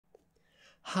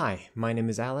Hi, my name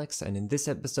is Alex, and in this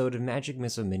episode of Magic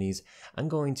Missile Minis, I'm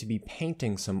going to be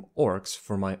painting some orcs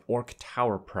for my Ork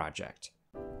Tower project.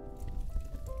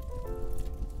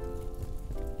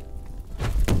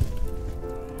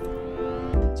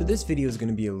 So this video is going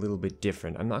to be a little bit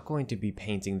different. I'm not going to be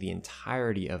painting the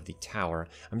entirety of the tower.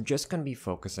 I'm just going to be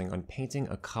focusing on painting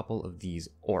a couple of these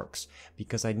orcs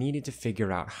because I needed to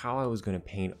figure out how I was going to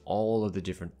paint all of the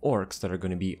different orcs that are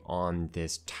going to be on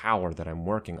this tower that I'm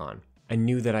working on. I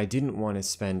knew that I didn't want to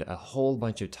spend a whole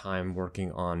bunch of time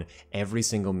working on every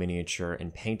single miniature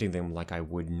and painting them like I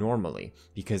would normally,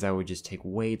 because that would just take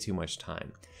way too much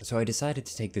time. So I decided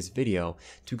to take this video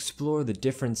to explore the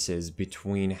differences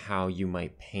between how you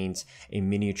might paint a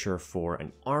miniature for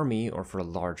an army or for a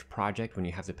large project when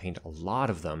you have to paint a lot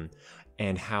of them,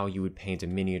 and how you would paint a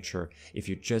miniature if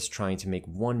you're just trying to make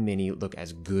one mini look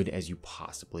as good as you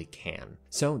possibly can.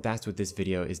 So that's what this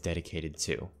video is dedicated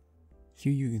to.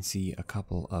 Here you can see a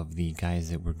couple of the guys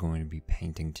that we're going to be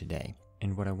painting today.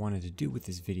 And what I wanted to do with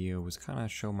this video was kind of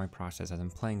show my process as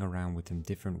I'm playing around with some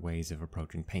different ways of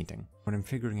approaching painting. What I'm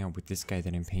figuring out with this guy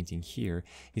that I'm painting here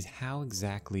is how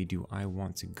exactly do I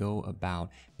want to go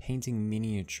about painting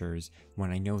miniatures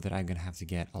when I know that I'm going to have to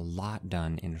get a lot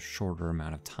done in a shorter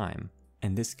amount of time.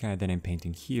 And this guy that I'm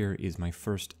painting here is my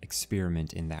first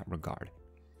experiment in that regard.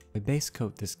 I base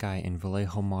coat this guy in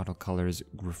Vallejo Model Colors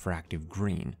Refractive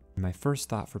Green. My first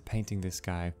thought for painting this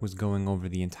guy was going over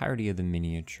the entirety of the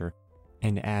miniature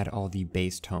and add all the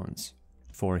base tones.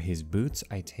 For his boots,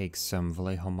 I take some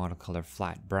Vallejo Model Color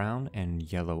Flat Brown and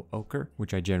Yellow Ochre,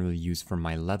 which I generally use for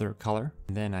my leather color.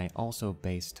 And then I also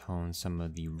base tone some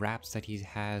of the wraps that he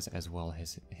has, as well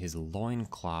as his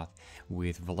loincloth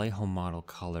with Vallejo Model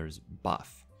Colors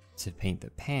Buff. To paint the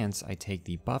pants, I take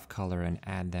the buff color and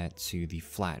add that to the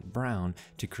flat brown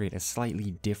to create a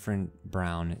slightly different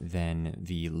brown than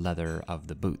the leather of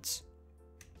the boots.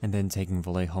 And then taking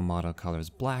Vallejo Model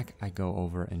Colors Black, I go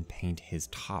over and paint his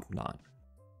top knot.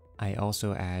 I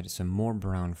also add some more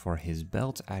brown for his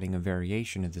belt, adding a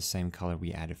variation of the same color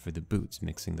we added for the boots,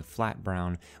 mixing the flat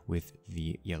brown with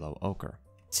the yellow ochre.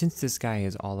 Since this guy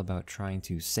is all about trying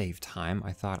to save time,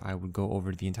 I thought I would go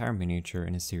over the entire miniature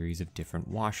in a series of different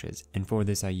washes, and for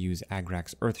this I use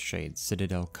Agrax Earthshade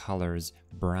Citadel Colors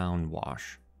Brown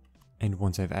Wash. And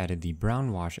once I've added the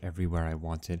brown wash everywhere I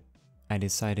wanted, I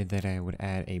decided that I would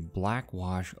add a black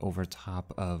wash over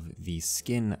top of the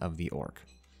skin of the orc.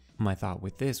 My thought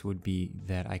with this would be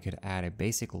that I could add a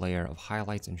basic layer of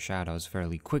highlights and shadows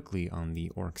fairly quickly on the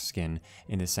orc skin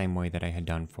in the same way that I had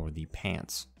done for the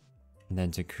pants. And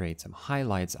then to create some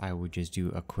highlights, I would just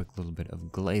do a quick little bit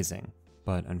of glazing.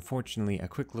 But unfortunately, a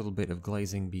quick little bit of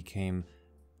glazing became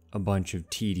a bunch of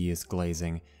tedious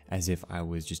glazing, as if I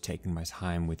was just taking my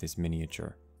time with this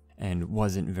miniature, and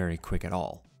wasn't very quick at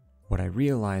all. What I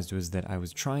realized was that I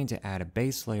was trying to add a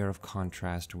base layer of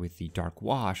contrast with the dark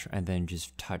wash and then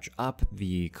just touch up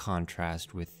the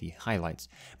contrast with the highlights.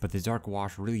 But the dark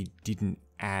wash really didn't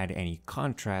add any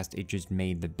contrast, it just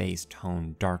made the base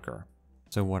tone darker.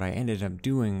 So what I ended up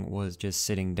doing was just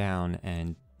sitting down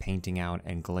and painting out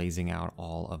and glazing out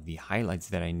all of the highlights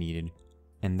that I needed.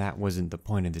 And that wasn't the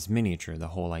point of this miniature. The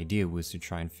whole idea was to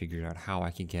try and figure out how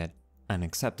I could get an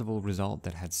acceptable result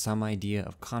that had some idea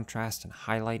of contrast and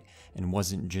highlight and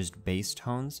wasn't just base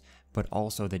tones, but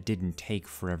also that didn't take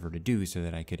forever to do, so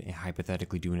that I could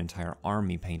hypothetically do an entire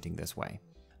army painting this way.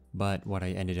 But what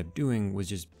I ended up doing was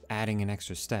just adding an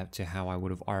extra step to how I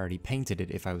would have already painted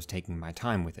it if I was taking my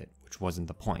time with it, which wasn't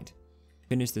the point.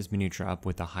 Finish this miniature up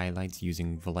with the highlights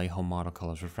using Vallejo Model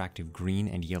Colors Refractive Green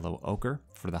and Yellow Ochre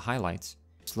for the highlights.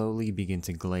 Slowly begin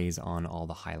to glaze on all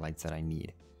the highlights that I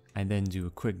need. I then do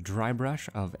a quick dry brush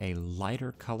of a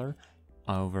lighter color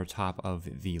over top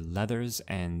of the leathers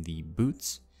and the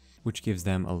boots, which gives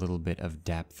them a little bit of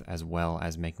depth as well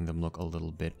as making them look a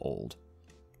little bit old.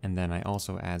 And then I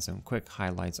also add some quick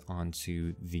highlights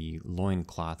onto the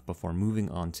loincloth before moving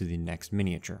on to the next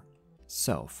miniature.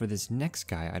 So for this next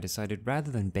guy, I decided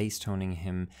rather than base toning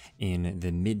him in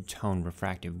the mid-tone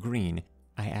refractive green,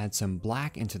 I add some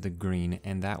black into the green,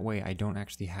 and that way I don't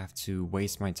actually have to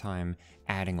waste my time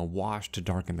adding a wash to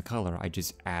darken the color. I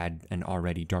just add an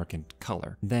already darkened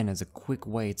color. Then, as a quick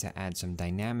way to add some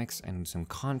dynamics and some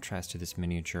contrast to this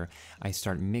miniature, I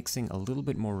start mixing a little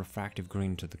bit more refractive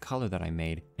green to the color that I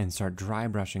made and start dry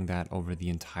brushing that over the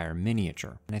entire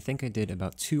miniature. And I think I did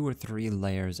about 2 or 3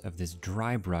 layers of this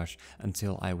dry brush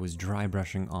until I was dry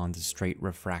brushing on the straight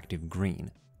refractive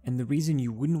green. And the reason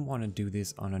you wouldn't want to do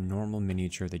this on a normal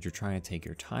miniature that you're trying to take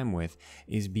your time with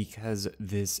is because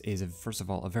this is, first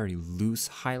of all, a very loose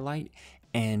highlight,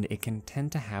 and it can tend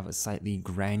to have a slightly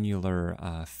granular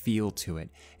feel to it,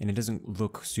 and it doesn't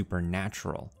look super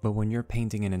natural. But when you're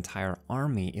painting an entire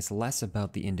army, it's less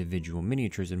about the individual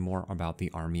miniatures and more about the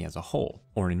army as a whole.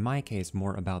 Or in my case,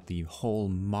 more about the whole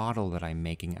model that I'm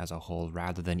making as a whole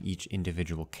rather than each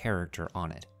individual character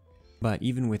on it. But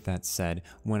even with that said,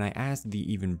 when I add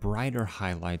the even brighter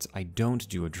highlights, I don't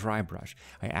do a dry brush.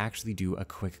 I actually do a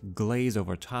quick glaze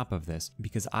over top of this,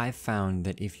 because I've found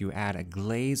that if you add a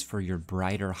glaze for your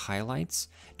brighter highlights,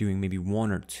 doing maybe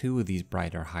one or two of these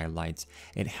brighter highlights,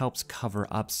 it helps cover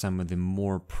up some of the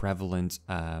more prevalent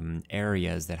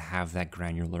areas that have that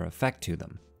granular effect to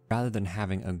them. Rather than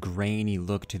having a grainy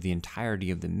look to the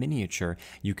entirety of the miniature,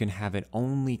 you can have it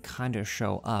only kind of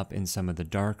show up in some of the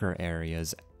darker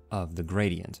areas of the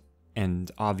gradient.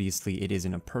 And obviously it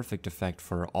isn't a perfect effect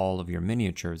for all of your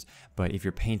miniatures, but if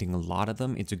you're painting a lot of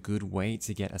them, it's a good way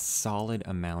to get a solid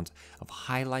amount of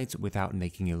highlights without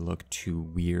making it look too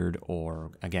weird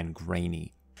or, again,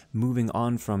 grainy. Moving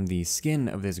on from the skin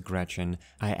of this Gretchen,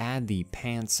 I add the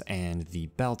pants and the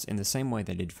belt in the same way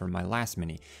that I did for my last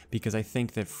mini, because I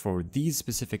think that for these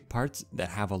specific parts that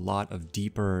have a lot of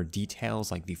deeper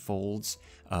details like the folds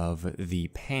of the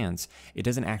pants, it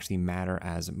doesn't actually matter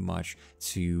as much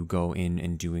to go in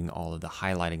and doing all of the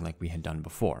highlighting like we had done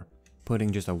before.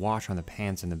 Putting just a wash on the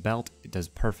pants and the belt, it does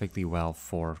perfectly well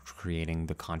for creating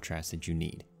the contrast that you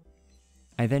need.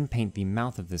 I then paint the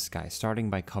mouth of this guy,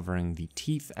 starting by covering the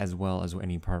teeth as well as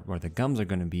any part where the gums are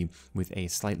going to be with a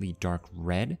slightly dark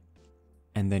red,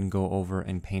 and then go over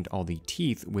and paint all the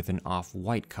teeth with an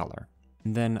off-white color.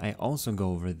 And then I also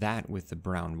go over that with the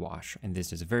brown wash, and this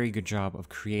does a very good job of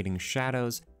creating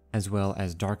shadows as well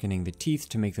as darkening the teeth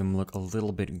to make them look a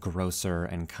little bit grosser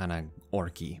and kind of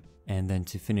orky. And then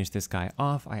to finish this guy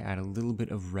off, I add a little bit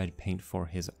of red paint for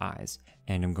his eyes,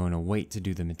 and I'm going to wait to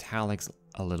do the metallics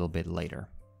a little bit later.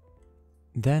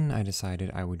 Then I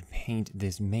decided I would paint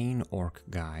this main orc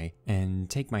guy and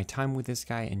take my time with this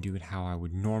guy and do it how I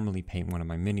would normally paint one of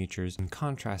my miniatures, in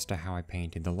contrast to how I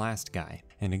painted the last guy.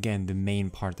 And again, the main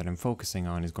part that I'm focusing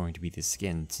on is going to be the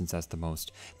skin, since that's the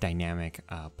most dynamic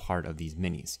part of these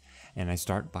minis. And I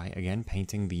start by, again,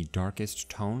 painting the darkest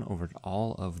tone over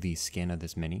all of the skin of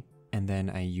this mini. And then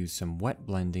I use some wet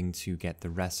blending to get the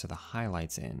rest of the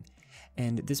highlights in.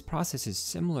 And this process is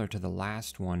similar to the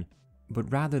last one, but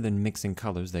rather than mixing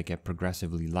colors that get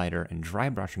progressively lighter and dry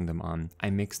brushing them on, I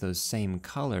mix those same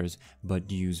colors but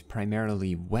use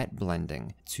primarily wet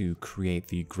blending to create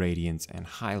the gradients and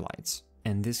highlights.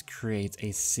 And this creates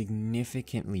a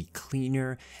significantly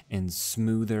cleaner and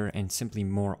smoother and simply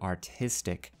more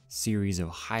artistic series of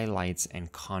highlights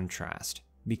and contrast.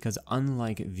 Because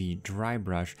unlike the dry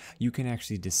brush, you can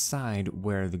actually decide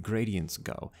where the gradients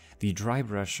go. The dry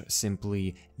brush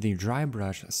simply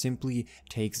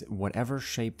takes whatever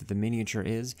shape that the miniature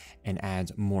is and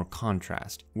adds more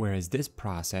contrast. Whereas this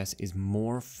process is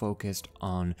more focused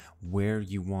on where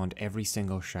you want every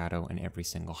single shadow and every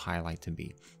single highlight to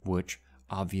be, which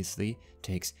obviously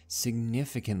takes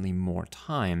significantly more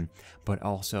time, but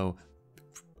also,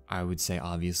 I would say,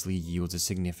 obviously yields a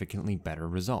significantly better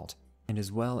result. And as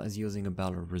well as using a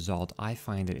better result, I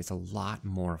find that it's a lot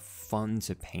more fun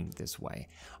to paint this way.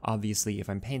 Obviously, if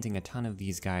I'm painting a ton of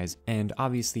these guys, and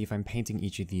obviously if I'm painting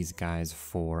each of these guys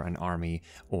for an army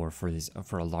or for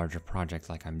a larger project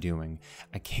like I'm doing,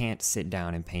 I can't sit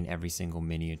down and paint every single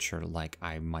miniature like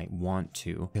I might want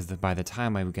to, because by the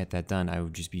time I would get that done, I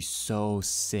would just be so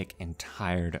sick and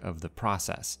tired of the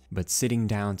process. But sitting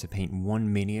down to paint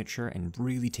one miniature and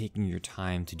really taking your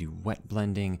time to do wet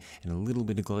blending and a little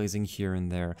bit of glazing here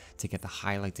and there to get the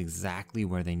highlights exactly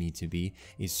where they need to be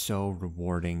is so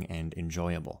rewarding and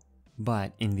enjoyable.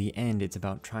 But in the end, it's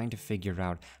about trying to figure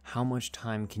out how much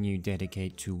time can you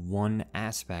dedicate to one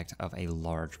aspect of a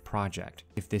large project.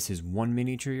 If this is one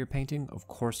miniature you're painting, of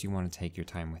course you want to take your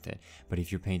time with it. But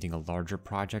if you're painting a larger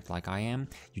project like I am,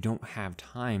 you don't have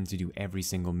time to do every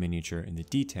single miniature in the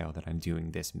detail that I'm doing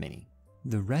this mini.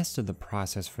 The rest of the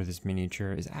process for this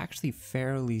miniature is actually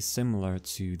fairly similar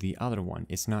to the other one.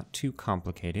 It's not too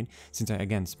complicated, since I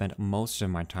again spent most of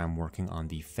my time working on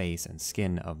the face and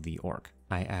skin of the orc.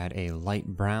 I add a light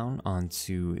brown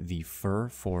onto the fur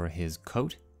for his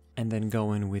coat, and then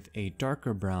go in with a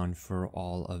darker brown for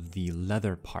all of the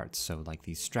leather parts, so like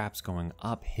the straps going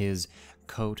up his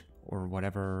coat, or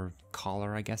whatever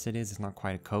collar I guess it is, it's not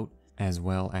quite a coat, as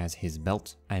well as his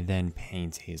belt. I then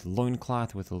paint his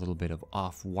loincloth with a little bit of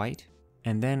off-white,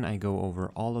 and then I go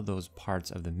over all of those parts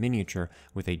of the miniature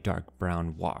with a dark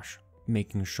brown wash.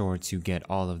 making sure to get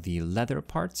all of the leather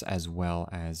parts as well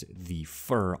as the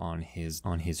fur on his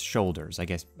shoulders. I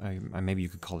guess maybe you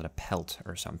could call it a pelt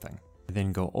or something.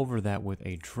 Then go over that with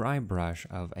a dry brush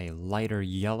of a lighter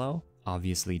yellow,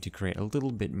 obviously to create a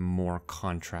little bit more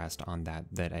contrast on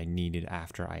that I needed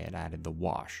after I had added the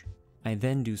wash. I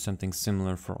then do something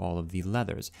similar for all of the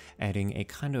leathers, adding a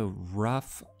kind of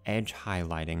rough edge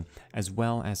highlighting as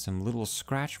well as some little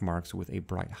scratch marks with a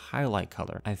bright highlight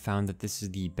color. I found that this is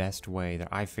the best way that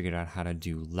I figured out how to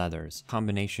do leathers.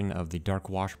 Combination of the dark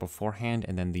wash beforehand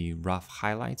and then the rough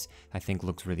highlights I think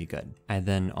looks really good. I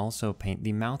then also paint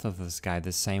the mouth of this guy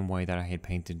the same way that I had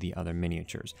painted the other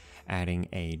miniatures, adding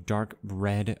a dark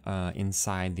red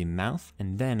inside the mouth,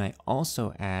 and then I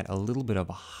also add a little bit of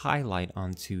a highlight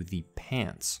onto the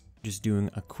pants. Just doing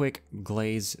a quick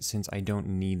glaze since I don't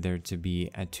need there to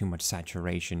be too much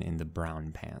saturation in the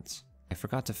brown pants. I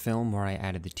forgot to film where I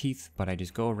added the teeth, but I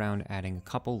just go around adding a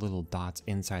couple little dots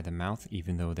inside the mouth,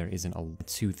 even though there isn't a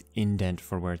tooth indent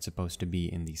for where it's supposed to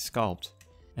be in the sculpt.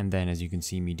 And then, as you can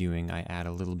see me doing, I add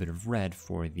a little bit of red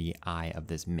for the eye of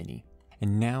this mini.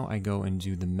 And now I go and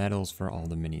do the medals for all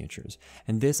the miniatures.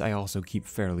 And this I also keep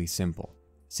fairly simple,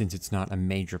 since it's not a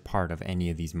major part of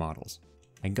any of these models.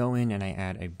 I go in and I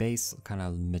add a base kind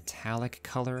of metallic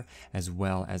color as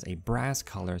well as a brass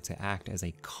color to act as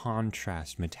a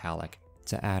contrast metallic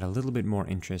to add a little bit more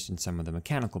interest in some of the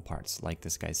mechanical parts, like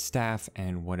this guy's staff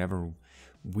and whatever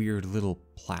weird little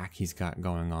plaque he's got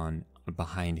going on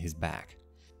behind his back.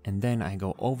 And then I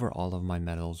go over all of my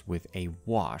metals with a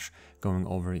wash, going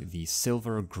over the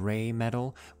silver gray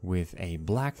metal with a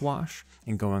black wash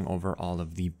and going over all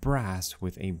of the brass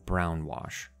with a brown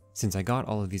wash. Since I got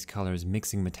all of these colors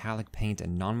mixing metallic paint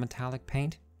and non-metallic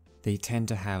paint, they tend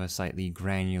to have a slightly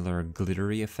granular,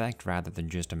 glittery effect rather than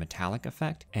just a metallic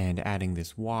effect, and adding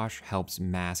this wash helps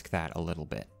mask that a little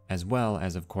bit, as well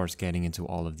as of course getting into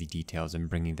all of the details and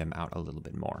bringing them out a little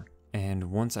bit more. And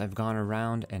once I've gone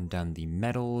around and done the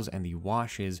metals and the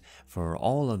washes for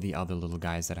all of the other little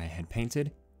guys that I had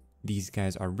painted, these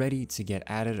guys are ready to get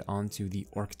added onto the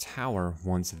Ork Tower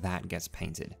once that gets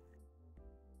painted.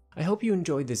 I hope you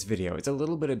enjoyed this video. It's a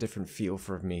little bit of a different feel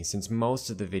for me since most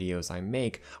of the videos I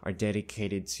make are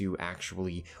dedicated to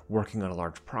actually working on a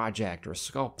large project or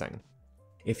sculpting.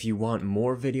 If you want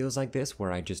more videos like this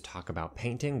where I just talk about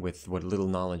painting with what little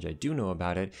knowledge I do know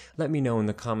about it, let me know in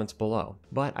the comments below.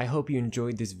 But I hope you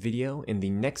enjoyed this video. In the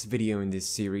next video in this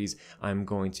series, I'm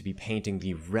going to be painting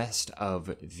the rest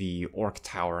of the Ork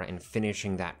Tower and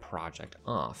finishing that project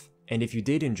off. And if you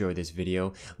did enjoy this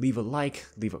video, leave a like,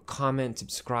 leave a comment,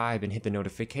 subscribe, and hit the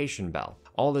notification bell.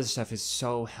 All this stuff is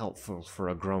so helpful for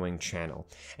a growing channel,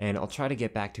 and I'll try to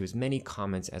get back to as many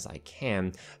comments as I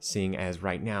can, seeing as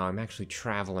right now I'm actually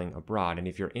traveling abroad, and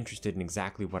if you're interested in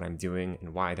exactly what I'm doing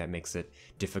and why that makes it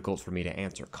difficult for me to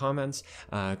answer comments,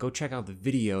 go check out the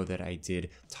video that I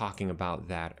did talking about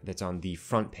that's on the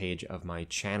front page of my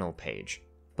channel page.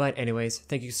 But anyways,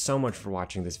 thank you so much for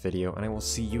watching this video, and I will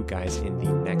see you guys in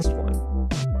the next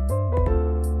one.